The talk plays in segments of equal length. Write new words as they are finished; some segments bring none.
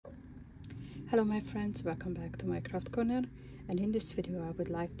Hello my friends, welcome back to my craft corner, and in this video I would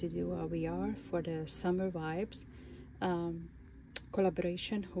like to do a VR for the Summer Vibes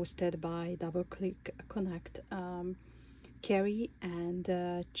collaboration hosted by Double Click Connect, Carrie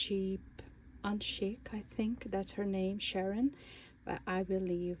and Cheap Unshake, I think that's her name, Sharon. But I will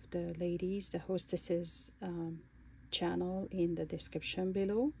leave the ladies, the hostesses channel in the description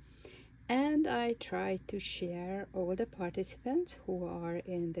below. And I try to share all the participants who are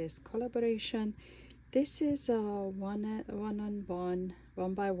in this collaboration. This is a one-on-one,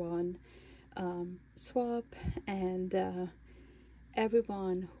 one-by-one swap, and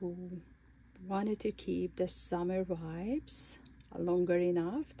everyone who wanted to keep the summer vibes longer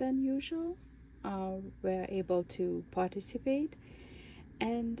enough than usual were able to participate.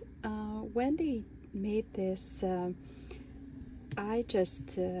 And when they made this,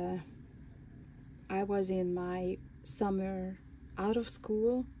 I was in my summer out of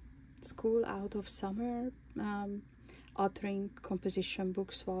school out of summer authoring composition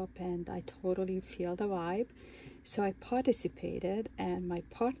book swap, and I totally feel the vibe, so I participated. And my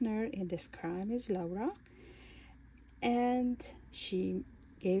partner in this crime is Laura, and she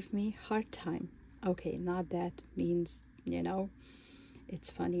gave me hard time. Okay, not that means, you know, it's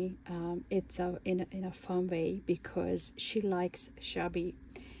funny. It's in a fun way, because she likes shabby.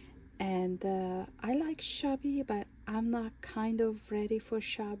 And I like shabby, but I'm not kind of ready for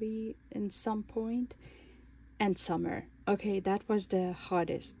shabby in some point. And summer. Okay, that was the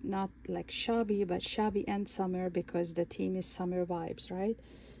hardest. Not like shabby, but shabby and summer, because the theme is summer vibes, right?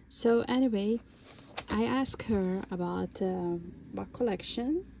 So anyway, I asked her about what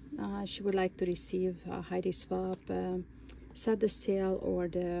collection she would like to receive, Heidi Swap, set the sail, or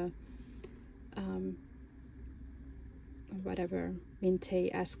the whatever, Minte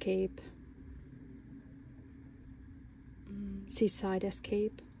Escape, Seaside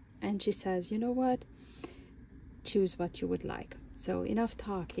Escape. And she says, you know what, choose what you would like. So enough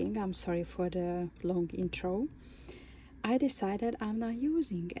talking, I'm sorry for the long intro. I decided I'm not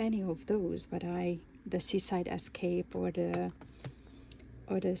using any of those, but the Seaside Escape or the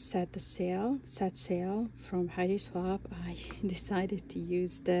set sail from Heidi Swap, I decided to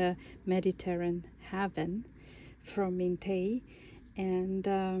use the Mediterranean Haven from Minte, and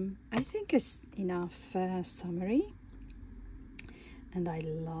I think it's enough summary. And I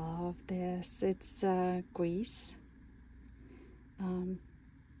love this. It's Greece,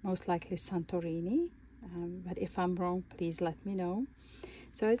 most likely Santorini, but if I'm wrong, please let me know.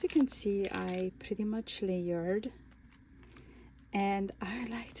 So as you can see, I pretty much layered, and I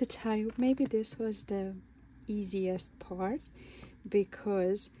like to tell you, maybe this was the easiest part,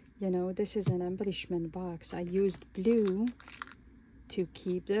 because you know, this is an embellishment box. I used blue to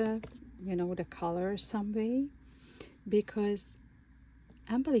keep the, you know, the color some way, because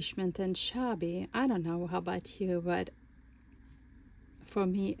embellishment and shabby, I don't know how about you, but for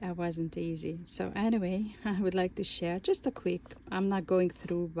me it wasn't easy. So anyway, I would like to share just a quick, I'm not going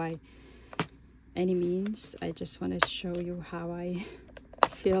through by any means, I just want to show you how I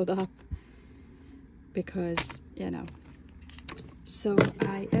filled up, because you know. So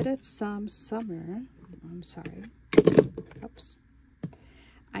I added some summer, I'm sorry, oops.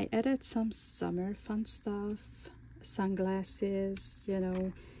 I added some summer fun stuff, sunglasses, you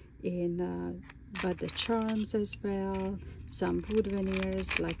know, but the charms as well, some wood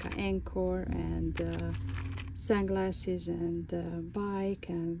veneers like an anchor, and sunglasses, and bike,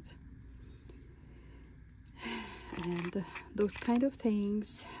 and those kind of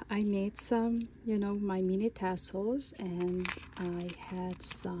things. I made some, you know, my mini tassels, and I had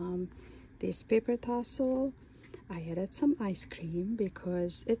this paper tassel. I added some ice cream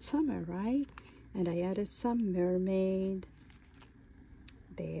because it's summer, right? And I added some mermaid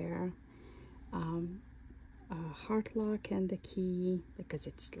there, a heart lock and the key, because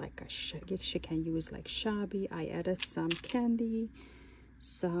it's like she can use like shabby. I added some candy,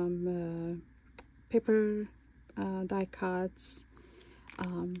 some paper die cuts,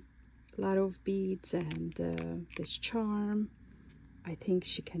 a lot of beads, and this charm. I think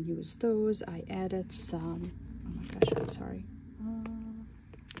she can use those. I added some, oh my gosh, I'm sorry.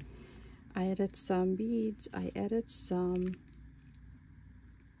 I added some beads. I added some,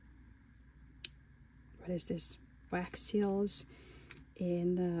 what is this, wax seals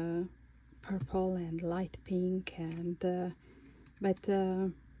in purple and light pink, and but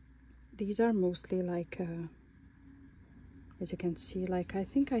these are mostly like as you can see, like I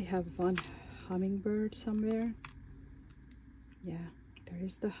think I have one hummingbird somewhere. Yeah, there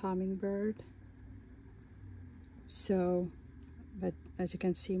is the hummingbird. So, but as you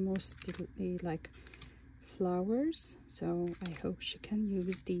can see, mostly like flowers, so I hope she can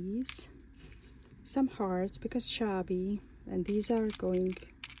use these. some hearts because shabby, and these are going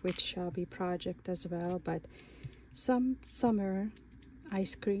with shabby project as well, but some summer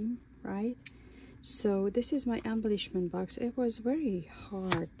ice cream, right? So this is my embellishment box. It was very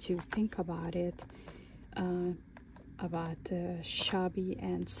hard to think about it, about shabby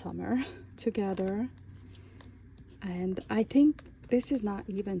and summer together. And I think this is not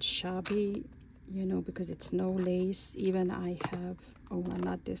even shabby, you know, because it's no lace. Even I have, oh,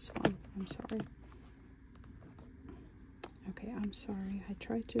 not this one, I'm sorry. Okay, I'm sorry, I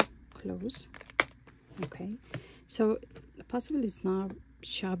tried to close. Okay, so possibly it's not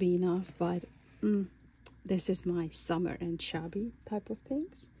shabby enough, but this is my summer and shabby type of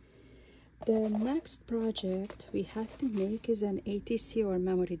things. The next project we have to make is an ATC or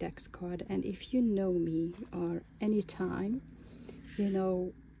memory dex card, and if you know me or anytime, you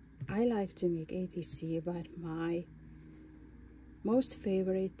know I like to make ATC, but my most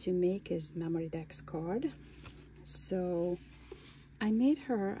favorite to make is memory dex card. So I made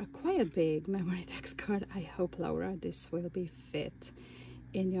her a quite big memory dex card. I hope, Laura, this will be fit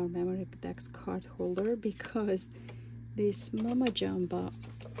in your memory dex card holder, because this Mama Jamba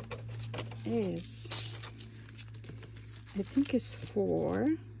is, I think it's 4,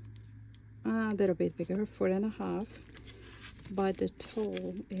 a little bit bigger, 4.5, but the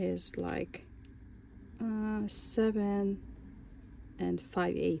toe is like 7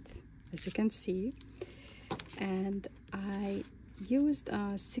 5/8, as you can see. And I used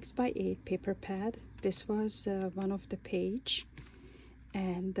a 6x8 paper pad. This was one of the page,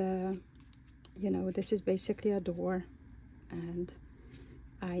 and you know, this is basically a door. And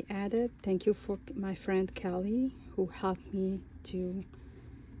I added, thank you for my friend Kelly, who helped me to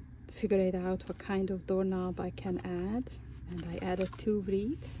figure it out what kind of doorknob I can add. And I added 2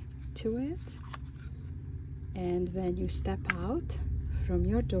 wreaths to it. And when you step out from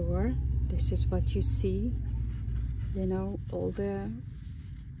your door, this is what you see. You know, all the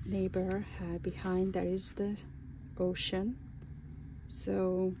neighbor behind there is the ocean.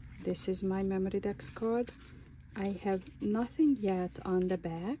 So this is my memory dex card. I have nothing yet on the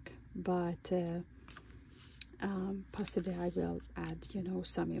back, but possibly I will add, you know,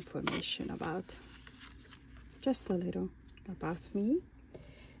 some information about, just a little about me.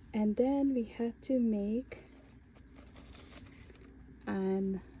 And then we had to make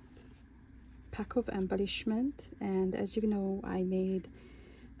an pack of embellishment, and as you know, I made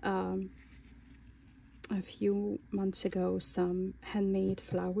a few months ago some handmade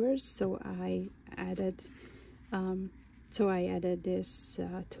flowers, so I added this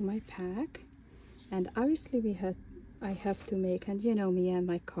to my pack. And obviously I have to make, and you know me and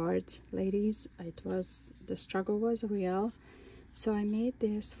my cards, ladies, the struggle was real. So I made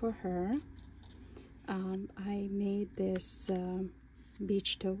this for her. I made this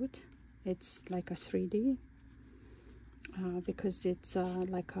beach tote. It's like a 3D because it's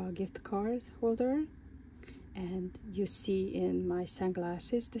like a gift card holder, and you see in my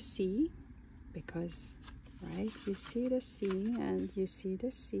sunglasses the sea, because right, you see the sea and you see the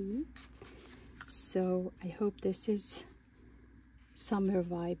sea. So I hope this is summer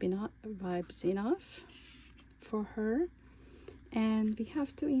vibes enough for her. And we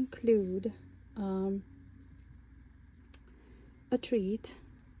have to include a treat,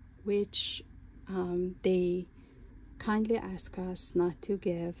 which they kindly ask us not to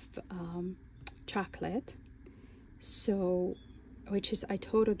give chocolate. So, which is, I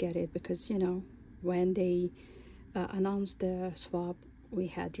totally get it, because you know, when they announced the swap, we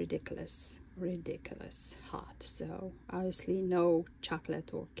had ridiculous hot. So obviously no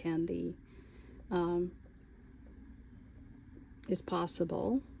chocolate or candy is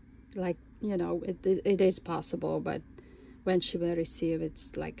possible. Like, you know, it is possible, but when she will receive,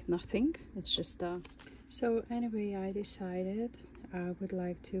 it's like nothing. It's just so anyway, I decided I would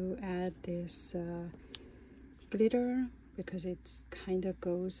like to add this glitter, because it's kind of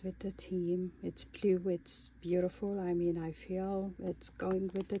goes with the theme. It's blue, it's beautiful. I mean, I feel it's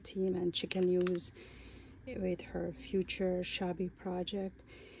going with the theme, and she can use it with her future shabby project.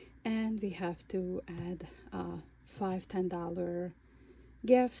 And we have to add $5-10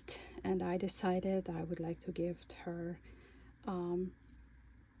 gift, and I decided I would like to gift her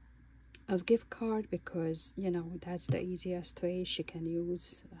a gift card, because you know, that's the easiest way. She can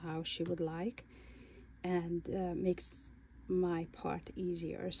use how she would like, and makes my part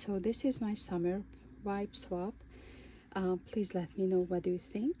easier. So this is my summer vibe swap. Please let me know what do you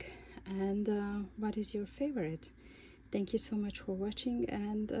think, and what is your favorite. Thank you so much for watching,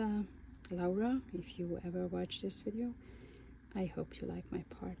 and Laura, if you ever watch this video, I hope you like my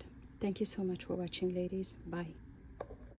part. Thank you so much for watching, ladies. Bye.